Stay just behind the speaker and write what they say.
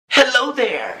Hello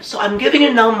there! So I'm giving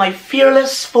you now my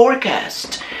fearless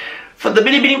forecast for the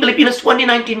Binibining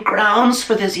 2019 crowns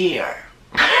for this year.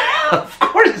 Of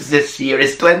course this year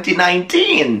is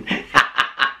 2019!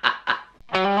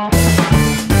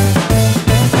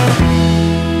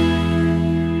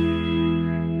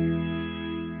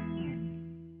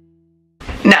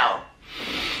 Now,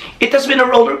 it has been a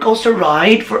roller coaster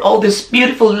ride for all these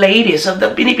beautiful ladies of the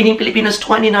Binibining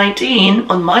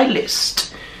 2019 on my list.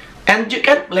 And you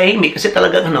can't blame me kasi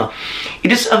talagang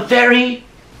it is a very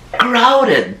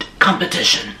crowded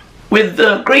competition with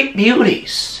great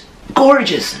beauties,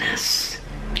 gorgeousness.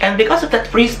 And because of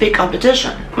that free speak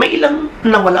competition, may ilang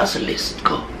nawala sa list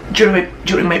ko.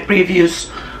 During my previous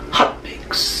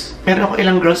Hotpicks, meron ako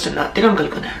ilang girls na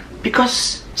tinanggal ko na.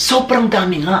 Because sobrang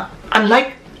dami nga.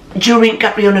 Unlike during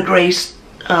Catriona Gray's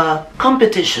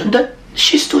competition, that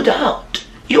she stood out.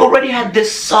 You already had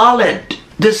this solid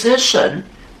decision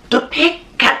to pick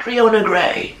Catriona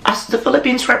Gray as the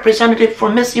Philippines representative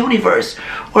for Miss Universe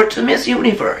or to Miss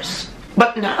Universe.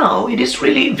 But now, it is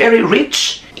really very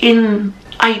rich in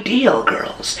ideal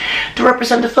girls to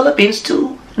represent the Philippines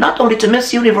to not only to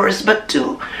Miss Universe but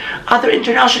to other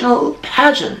international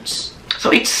pageants.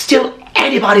 So it's still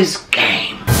anybody's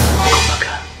game.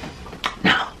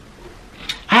 Now,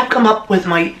 I have come up with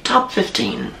my top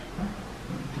 15.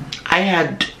 I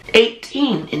had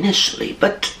 18 initially,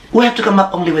 but we have to come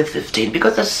up only with 15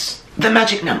 because that's the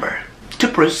magic number to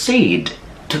proceed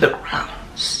to the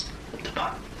crowns.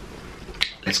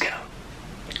 Let's go.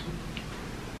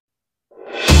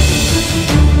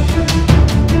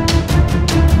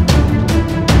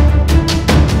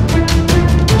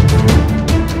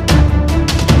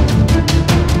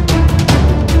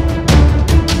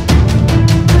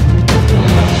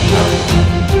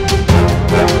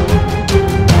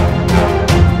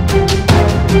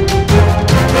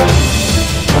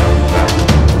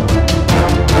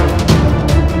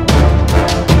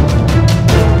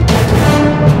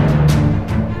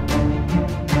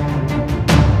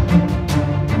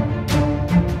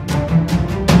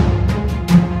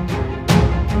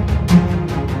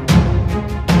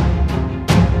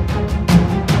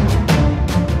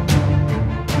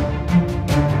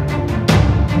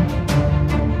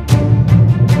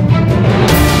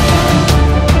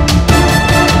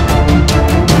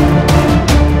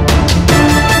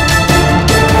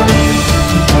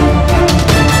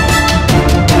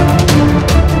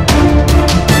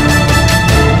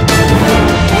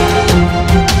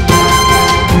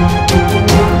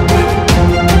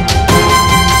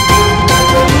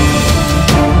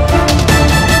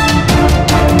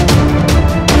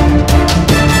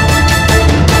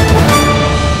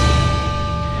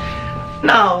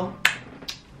 Now,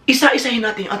 isa-isahin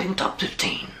natin yung ating top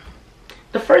 15.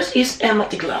 The first is Emma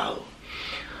Tiglao.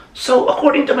 So,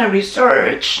 according to my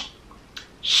research,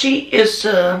 she is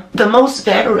the most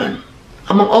veteran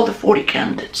among all the 40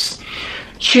 candidates.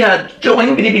 She had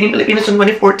joined Binibining in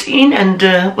 2014 and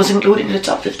was included in the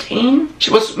top 15. She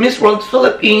was Miss World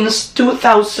Philippines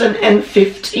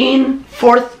 2015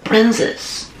 4th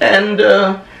Princess. And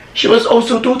she was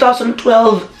also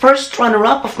 2012 first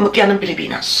runner-up of Nicole.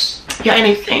 Yeah, and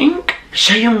I think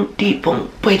siya yung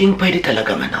tipong pwedeng-pwede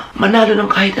talaga manalo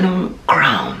ng kahit anong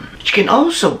crown. She can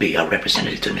also be a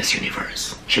representative to Miss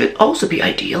Universe. She could also be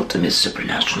ideal to Miss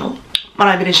Supranational.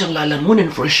 Marami rin siyang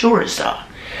lalamunin for sure sa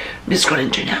Miss Grand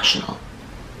International.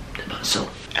 Diba? So,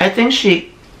 I think she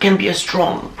can be a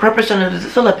strong representative of the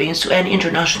Philippines to any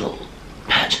international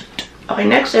pageant. Okay,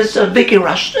 next is Vicky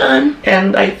Rushton,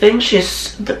 and I think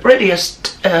she's the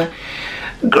prettiest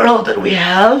girl that we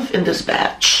have in this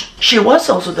batch. She was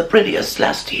also the prettiest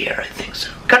last year, I think so.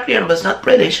 Catriona was not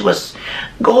pretty, she was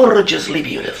gorgeously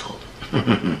beautiful.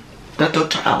 The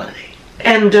totality.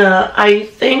 And I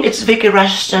think it's Vicky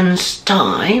Rushton's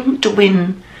time to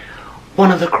win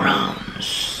one of the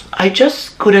crowns. I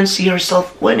just couldn't see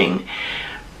herself winning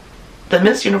the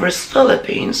Miss Universe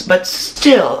Philippines, but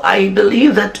still, I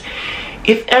believe that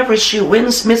if ever she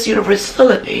wins Miss Universe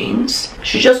Philippines,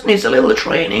 she just needs a little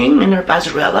training in her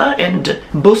passerella and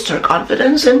boost her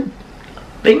confidence, and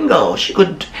bingo, she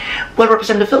could well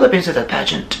represent the Philippines at that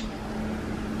pageant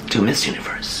to Miss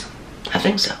Universe. I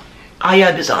think so.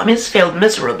 Aya Bizamis failed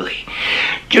miserably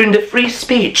during the free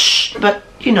speech, but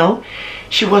you know,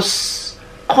 she was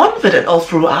confident all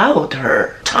throughout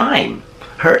her time,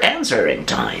 her answering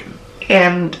time,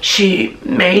 and she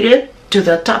made it to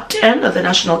the top 10 of the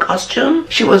national costume.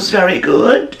 She was very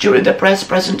good during the press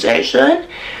presentation,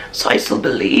 so I still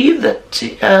believe that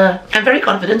I'm very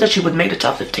confident that she would make the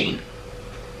top 15.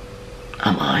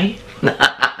 Am I?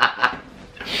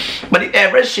 But if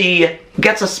ever she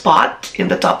gets a spot in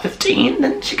the top 15,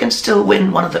 then she can still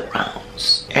win one of the crowns.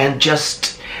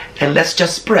 communications. And let's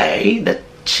just pray that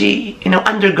she,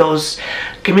 undergoes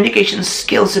communication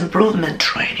skills improvement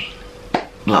training.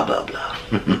 Blah, blah, blah.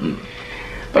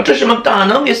 Patricia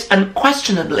Magtanong is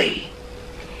unquestionably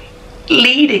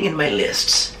leading in my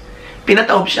lists.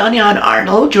 Pinatawag siya ni Hannah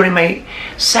Arnold during my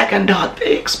second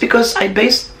Hotpicks because I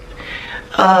based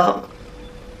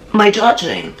my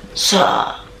judging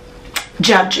sa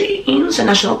judging sa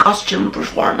national costume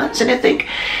performance, and I think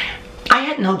I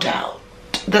had no doubt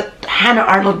that Hannah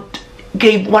Arnold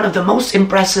gave one of the most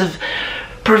impressive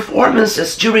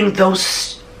performances during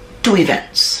those two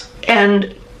events.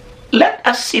 And let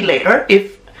us see later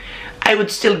if I would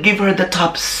still give her the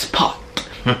top spot.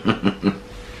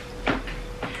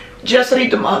 Just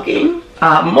read the mugging.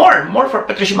 More for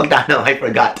Patricia Magtanong, I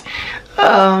forgot.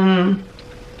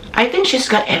 I think she's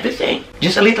got everything.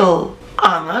 Just a little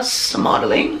angas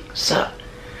modeling sa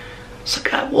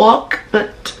catwalk,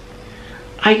 but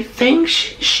I think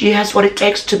she has what it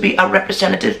takes to be a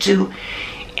representative to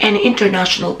an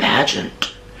international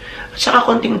pageant. Saka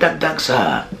konting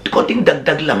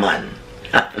dagdag laman.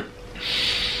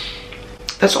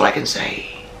 That's all I can say.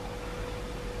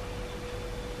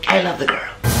 I love the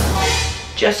girl.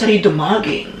 Just read the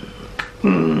mugging.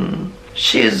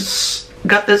 She's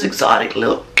got this exotic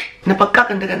look na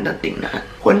pagkakanda-gandang tingnan.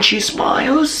 When she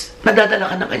smiles,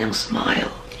 nadadala ka ng kanyang smile.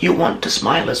 You want to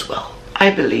smile as well. I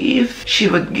believe she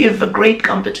would give a great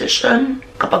competition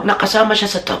kapag nakasama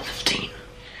siya sa top 15.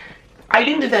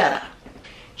 Eileen De Vera.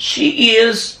 She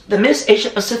is the Miss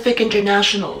Asia Pacific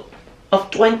International of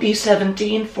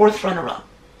 2017 fourth runner-up.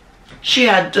 She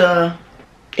had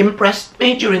impressed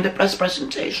me during the press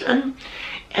presentation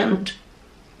and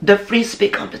the free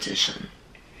speak competition.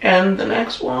 And the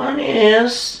next one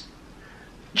is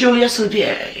Julia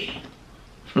Silvier.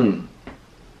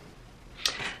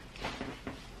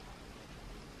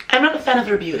 I'm not a fan of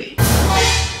her beauty.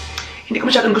 Hindi ko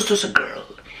masyadong gusto sa girl.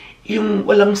 Yung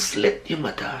walang slit yung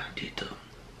mata dito.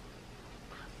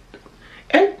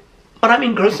 And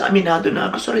maraming girls na aminado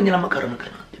na gusto rin nila magkaroon ng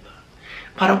ganun, di ba?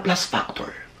 Parang plus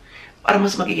factor. Para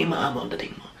mas magiging maamo ang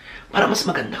dating mo. Para mas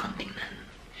maganda kang tingnan.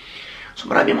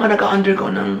 So maraming mga nag-undergo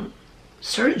ng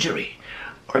surgery.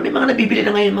 Or may mga nabibili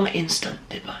na ngayon mga instant,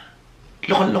 di ba?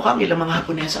 Lokang-lokang ilang mga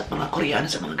Haponesa at mga Koreano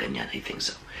sa mga ganyan, I think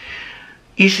so.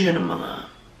 Issue yun ng mga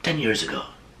 10 years ago.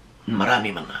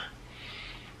 Marami mga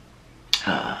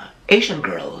Asian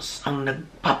girls ang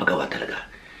nagpapagawa talaga.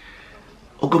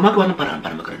 O gumagawa ng paraan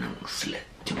para magkaroon ng slit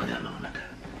yung kanilang mga mata.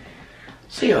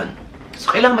 So yun.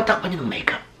 So kailangan matakpan niya ng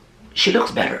makeup. She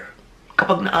looks better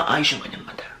kapag naaayos yung kanyang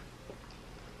mata.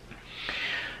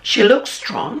 She looks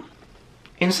strong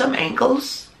in some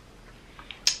angles,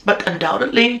 but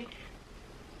undoubtedly,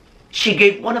 she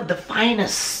gave one of the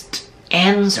finest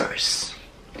answers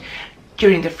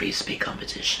during the free speak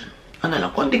competition. Ano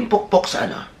lang, konting pukpok sa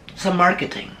sa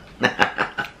marketing.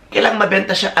 Kailangang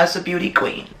mabenta siya as a beauty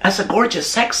queen, as a gorgeous,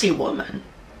 sexy woman.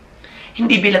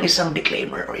 Hindi bilang isang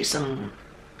declaimer or isang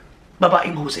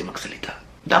babaeng husay magsalita.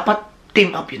 Dapat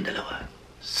team up yung dalawa.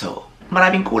 So,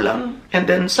 maraming kulang. And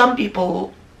then some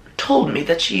people told me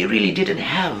that she really didn't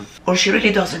have, or she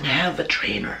really doesn't have a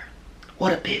trainer.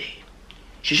 What a pity.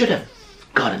 She should have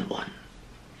gotten one.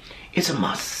 It's a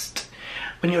must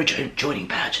when you're joining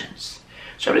pageants.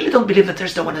 So I really don't believe that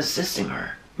there's no one assisting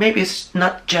her. Maybe it's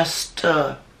not just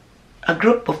a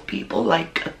group of people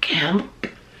like a camp,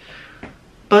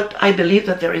 but I believe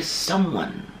that there is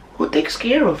someone who takes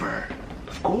care of her,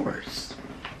 of course.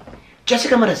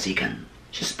 Jessica Marasigan.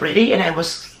 She's pretty, and I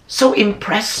was so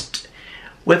impressed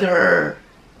with her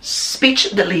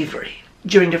speech delivery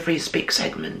during the free speak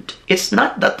segment. It's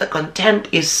not that the content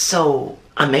is so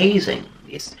amazing.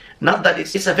 It's not that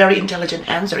it's a very intelligent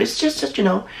answer. It's just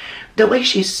the way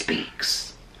she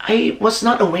speaks. I was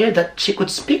not aware that she could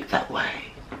speak that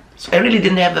way. So I really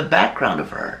didn't have a background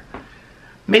of her.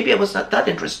 Maybe I was not that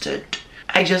interested.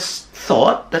 I just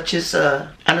thought that she's an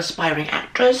aspiring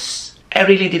actress. I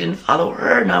really didn't follow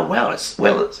her now well as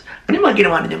ano yung mga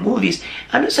ginawa niya movies.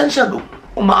 Saan siya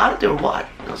umaarte or what?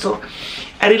 So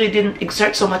I really didn't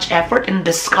exert so much effort in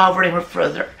discovering her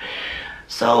further.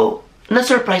 So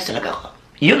na-surprise talaga ako.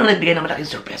 Yun ang nagbigay ng malaking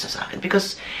surpresa sa akin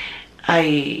because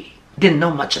I didn't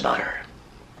know much about her.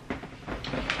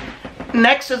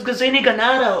 Next is Gazini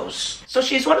Ganados. So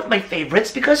she's one of my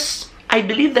favorites because I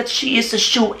believe that she is a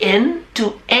shoe-in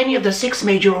to any of the 6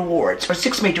 major awards or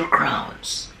 6 major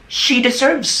crowns. She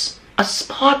deserves a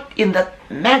spot in that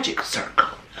magic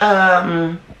circle.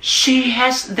 She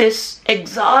has this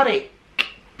exotic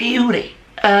beauty,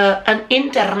 an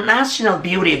international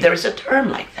beauty, if there is a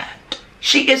term like that.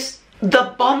 She is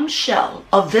the bombshell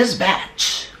of this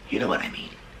batch. You know what I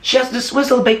mean? She has this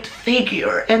whistle-baked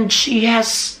figure, and she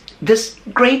has this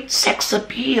great sex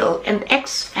appeal and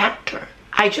X factor.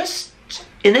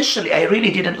 Initially, I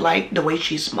really didn't like the way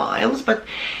she smiles, but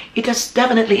it has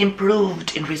definitely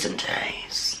improved in recent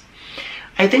days.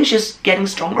 I think she's getting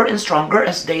stronger and stronger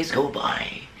as days go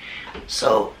by.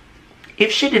 So,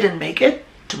 if she didn't make it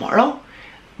tomorrow,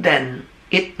 then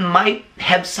it might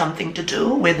have something to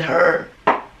do with her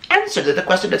answer to the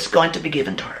question that's going to be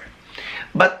given to her.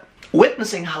 But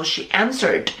witnessing how she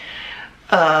answered,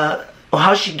 or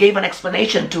how she gave an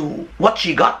explanation to what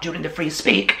she got during the free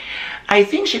speak, I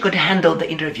think she could handle the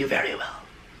interview very well.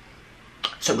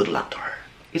 So good luck to her.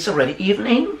 It's already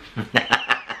evening,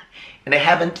 and I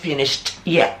haven't finished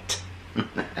yet.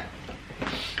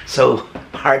 So,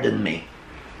 pardon me.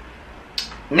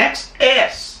 Next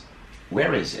is,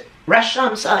 where is it?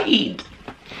 Rasham Saeed.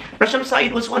 Rasham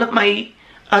Saeed was one of my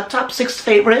top 6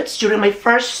 favorites during my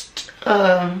first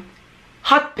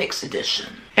Hotpicks edition.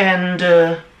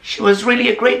 And she was really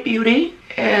a great beauty,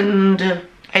 and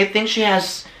I think she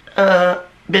has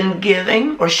been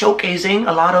giving or showcasing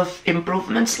a lot of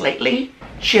improvements lately.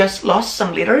 She has lost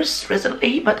some leaders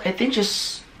recently, but I think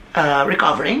she's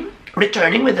recovering,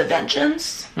 returning with a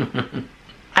vengeance.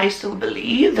 I still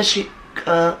believe that she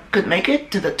could make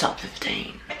it to the top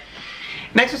 15.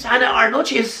 Next is Hannah Arnold.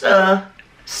 She is a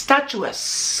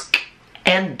statuesque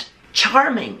and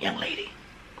charming young lady.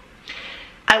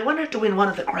 I want her to win one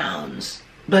of the crowns,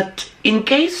 but in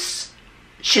case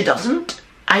she doesn't,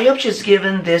 I hope she's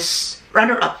given this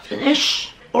runner-up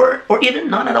finish, or even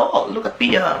none at all. Look at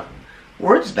the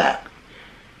words back.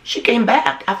 She came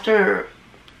back after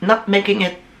not making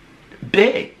it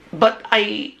big, but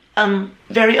I am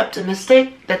very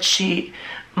optimistic that she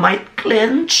might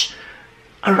clinch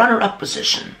a runner-up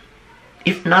position,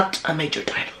 if not a major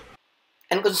title.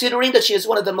 And considering that she is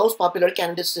one of the most popular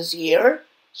candidates this year,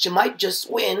 she might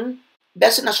just win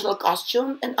Best in National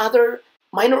Costume and other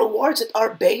minor awards that are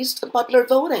based on popular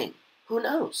voting. Who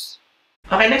knows?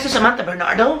 Okay, next is Samantha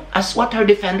Bernardo. As what her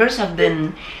defenders have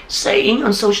been saying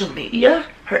on social media,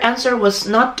 her answer was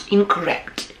not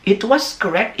incorrect. It was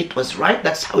correct, it was right,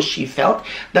 that's how she felt,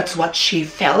 that's what she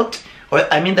felt, or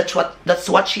I mean that's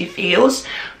what she feels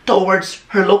towards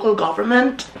her local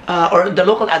government or the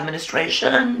local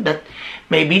administration, that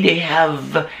maybe they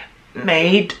have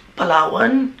made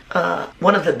Palawan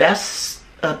one of the best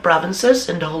provinces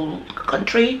in the whole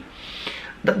country,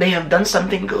 that they have done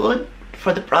something good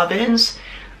for the province,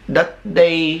 that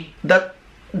the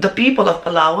people of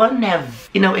Palawan have,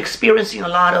 experiencing a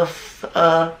lot of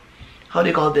how do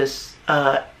you call this,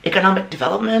 economic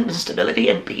development and stability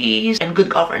and peace and good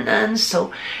governance.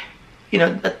 So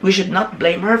that we should not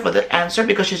blame her for the answer,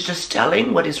 because she's just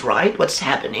telling what is right, what's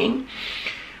happening.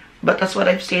 But that's what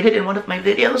I've stated in one of my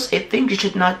videos. I think you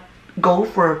should not go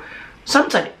for,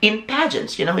 sometimes in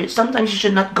pageants, sometimes you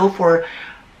should not go for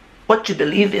what you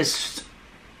believe is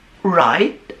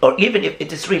right, or even if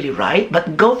it is really right,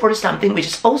 but go for something which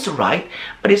is also right,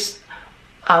 but it's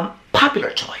popular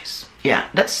choice. Yeah,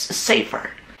 that's safer.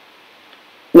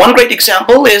 One great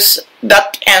example is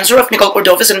that answer of Nicole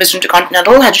Cordovez in Miss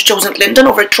Intercontinental. Had she chosen Clinton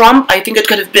over Trump, I think it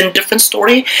could have been a different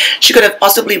story. She could have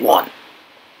possibly won.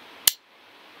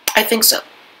 I think so.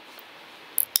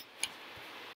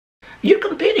 You're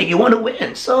competing, you want to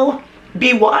win, so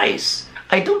be wise.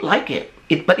 I don't like it,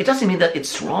 but it doesn't mean that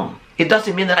it's wrong. It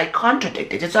doesn't mean that I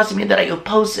contradict it. It doesn't mean that I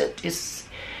oppose it.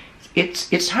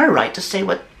 It's her right to say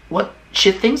what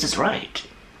she thinks is right,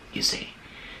 you see.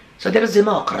 So there is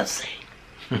democracy.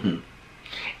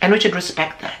 And we should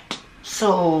respect that.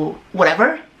 So,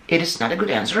 whatever, it is not a good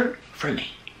answer for me.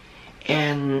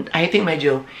 And I think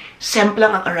medyo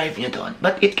semplang ang arrive niya doon.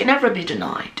 But it can never be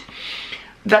denied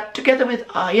that together with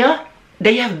Aya,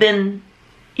 they have been,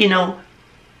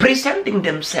 presenting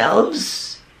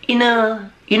themselves in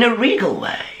a regal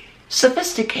way,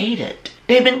 sophisticated.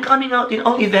 They've been coming out in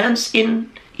all events in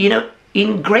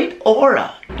great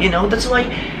aura. That's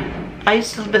why I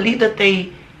still believe that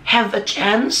they have a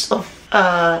chance of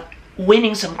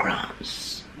winning some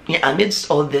crowns, amidst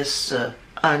all this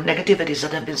negativities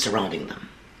that have been surrounding them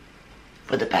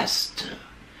for the past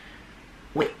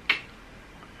week.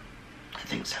 I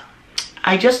think so.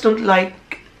 I just don't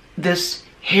like this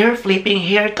hair flipping,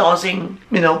 hair tossing,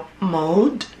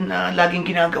 mode na laging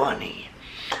ginagawa ni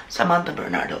Samantha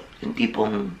Bernardo. Yung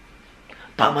tipong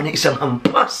tama na isang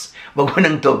hampas, wag mo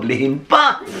nang doblehin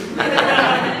pa.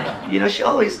 She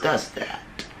always does that.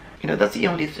 That's the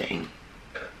only thing.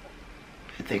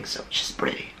 I think so. She's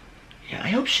pretty. Yeah, I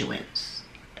hope she wins.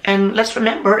 And let's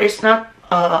remember, it's not,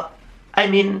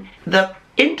 the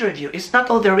interview is not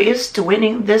all there is to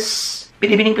winning this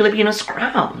Binibining Pilipinas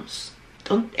crowns.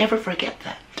 Don't ever forget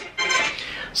that.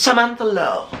 Samantha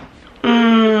Lowe.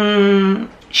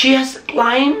 She has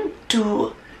climbed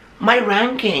to my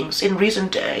rankings in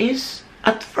recent days.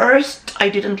 At first, I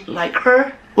didn't like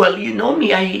her. Well, you know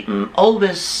me, I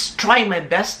always try my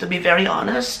best to be very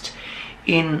honest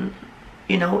in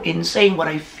saying what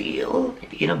I feel,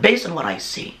 based on what I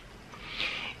see.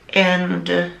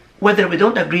 And whether we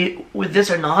don't agree with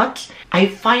this or not, I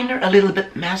find her a little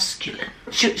bit masculine.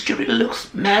 She really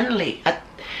looks manly at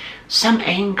some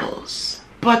angles.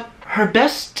 But her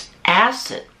best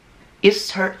asset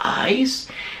is her eyes.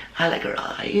 I like her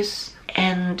eyes.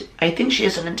 And I think she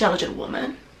is an intelligent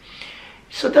woman.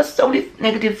 So that's the only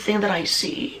negative thing that I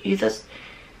see. Is that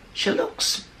she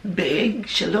looks big,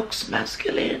 she looks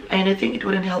masculine, and I think it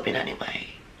wouldn't help in any way.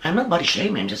 I'm not body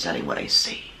shaming, I'm just telling what I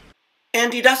see.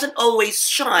 And he doesn't always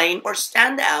shine or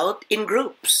stand out in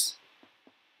groups.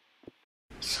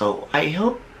 So I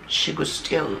hope she could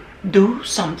still do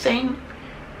something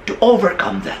to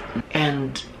overcome that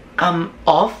and come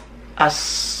off as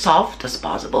soft as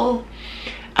possible,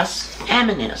 as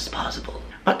feminine as possible.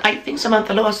 But I think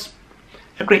Samantha Lowe has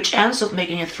a great chance of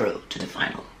making it through to the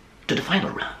final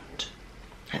round.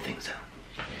 I think so.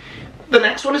 The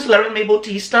next one is Lauren May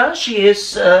Bautista. She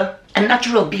is a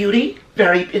natural beauty,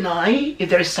 very Pinay, if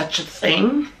there is such a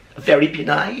thing, very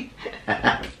Pinay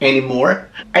anymore.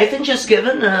 I think she's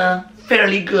given a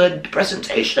fairly good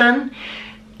presentation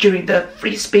during the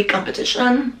free speak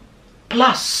competition.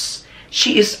 Plus,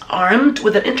 she is armed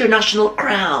with an international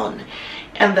crown,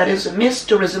 and that is Miss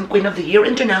Tourism Queen of the Year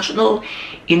International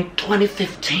in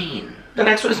 2015. The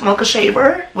next one is Malka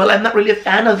Shaver. Well, I'm not really a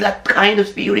fan of that kind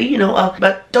of beauty,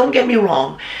 but don't get me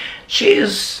wrong. She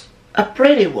is a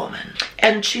pretty woman,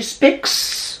 and she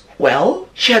speaks well.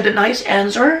 She had a nice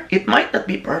answer. It might not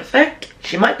be perfect.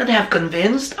 She might not have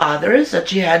convinced others that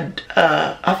she had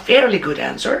a fairly good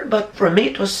answer, but for me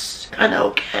it was kind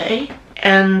of okay.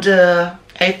 And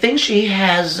I think she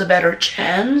has a better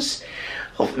chance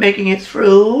of making it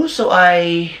through, so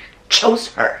I chose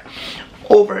her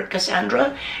over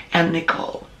Cassandra and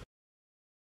Nicole.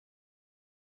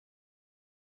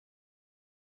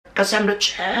 Cassandra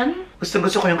Chan, gusto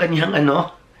ko yung kanyang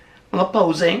mga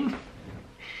posing.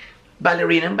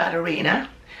 Ballerina,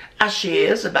 as she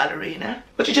is a ballerina.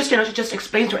 But she just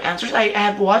explains her answers. I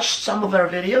have watched some of her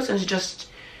videos and she's just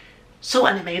so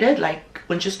animated, like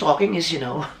when she's talking is,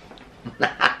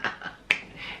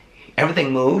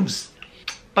 everything moves.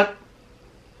 But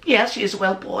yeah, she is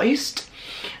well poised.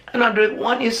 Another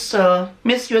one is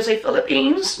Miss USA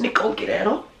Philippines, Nicole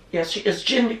Guerrero. Yes, she is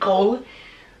Jean Nicole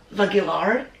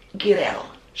Vaguilar Guerrero.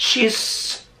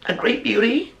 She's a great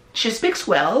beauty. She speaks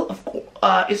well, of course.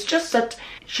 It's just that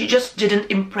she just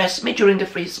didn't impress me during the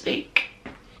free speak.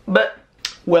 But,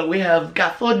 well, we have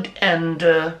Gafford and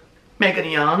Megan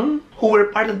Young, who were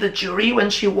part of the jury when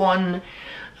she won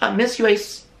Miss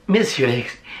USA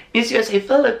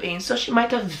Philippines. So she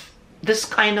might have this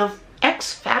kind of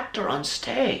X factor on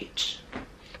stage.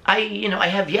 I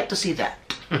have yet to see that.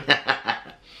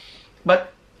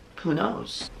 But who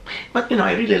knows? But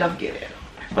I really love Guerrero.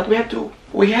 But we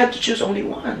had to choose only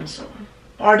one, so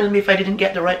pardon me if I didn't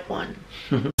get the right one.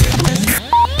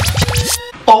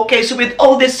 Okay, so with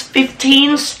all these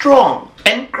 15 strong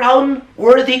and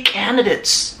crown-worthy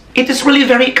candidates, it is really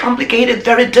very complicated,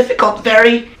 very difficult,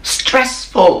 very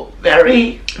stressful,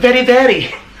 very, very,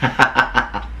 very.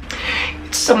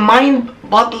 It's a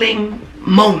mind-boggling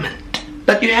moment.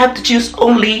 But you have to choose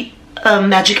only a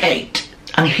magic 8.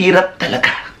 Ang hirap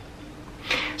talaga.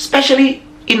 Especially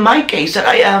in my case that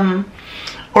I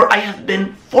have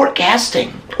been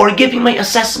forecasting or giving my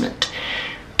assessment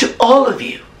to all of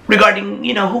you regarding,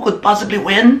 who could possibly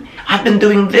win. I've been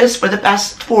doing this for the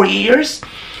past 4 years.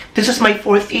 This is my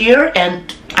 4th year,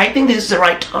 and I think this is the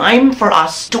right time for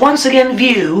us to once again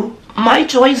view my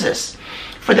choices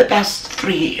for the past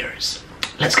 3 years.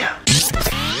 Let's go.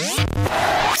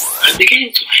 I'm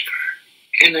beginning to like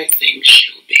her, and I think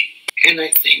she'll be.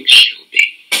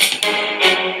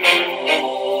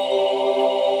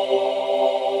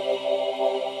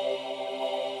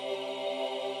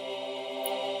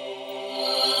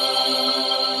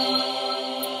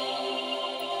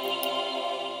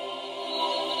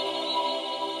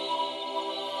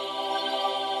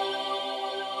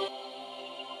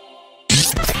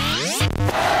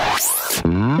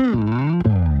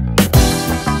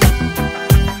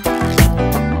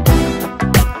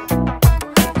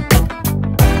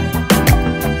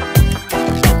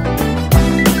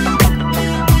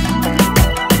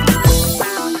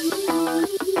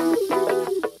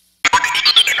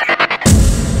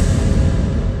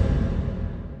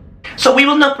 So we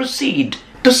will now proceed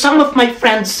to some of my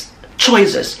friends'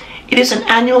 choices. It is an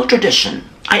annual tradition.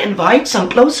 I invite some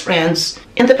close friends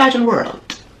in the pageant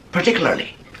world,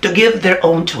 particularly, to give their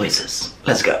own choices.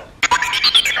 Let's go.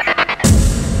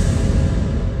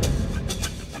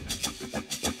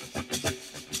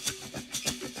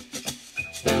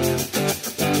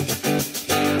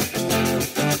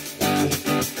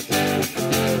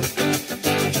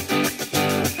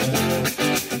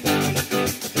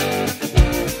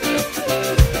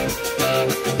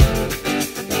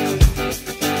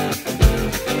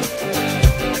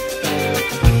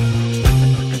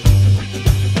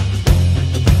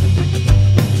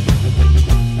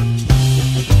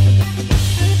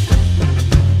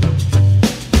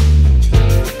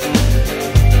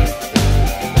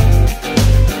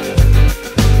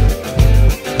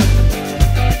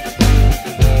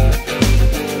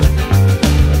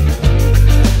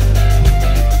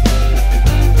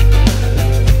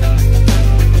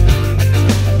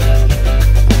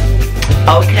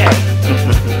 Okay,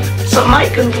 so my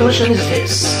conclusion is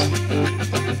this.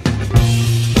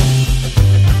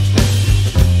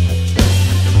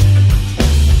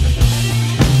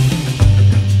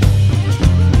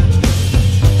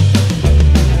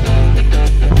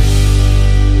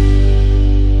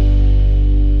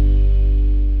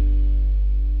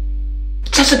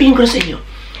 Sasabihin ko na sa inyo,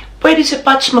 pwede si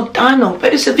Patch Magtanong,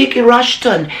 pwede si Vicky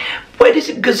Rushton, pwede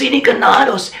si Gazini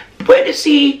Canados, pwede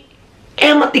si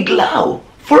Emma Tiglao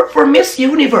for Miss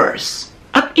Universe.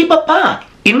 At iba pa.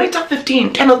 In my top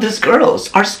 15, 10 of these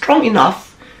girls are strong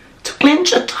enough to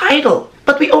clinch a title.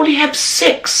 But we only have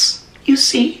 6, you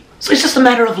see? So it's just a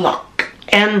matter of luck.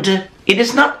 And it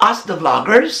is not us, the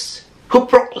vloggers, who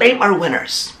proclaim our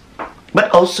winners.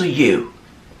 But also you.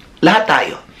 Lahat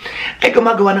tayo ay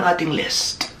gumagawa ng ating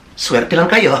list. Swerte lang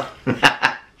kayo.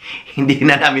 Hindi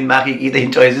na namin makikita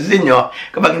yung choices ninyo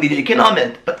kapag hindi nyo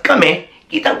i-comment. But kami,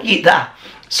 kitang-kita.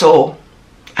 So,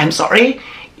 I'm sorry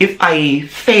if I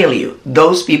fail you,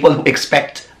 those people who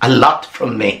expect a lot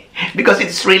from me. Because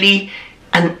it's really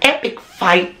an epic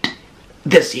fight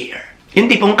this year. Yung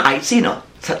tipong kahit sino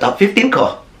sa top 15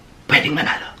 ko, pwedeng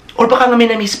manalo. Or baka nga may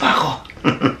na-miss pa ako.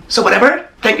 So whatever,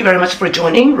 thank you very much for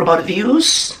joining Robato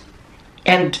Views.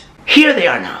 And here they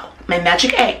are now, my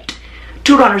magic 8.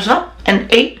 2 runners-up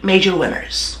and 8 major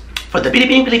winners for the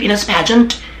Binibining Pilipinas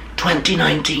pageant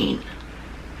 2019.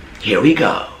 Here we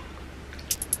go.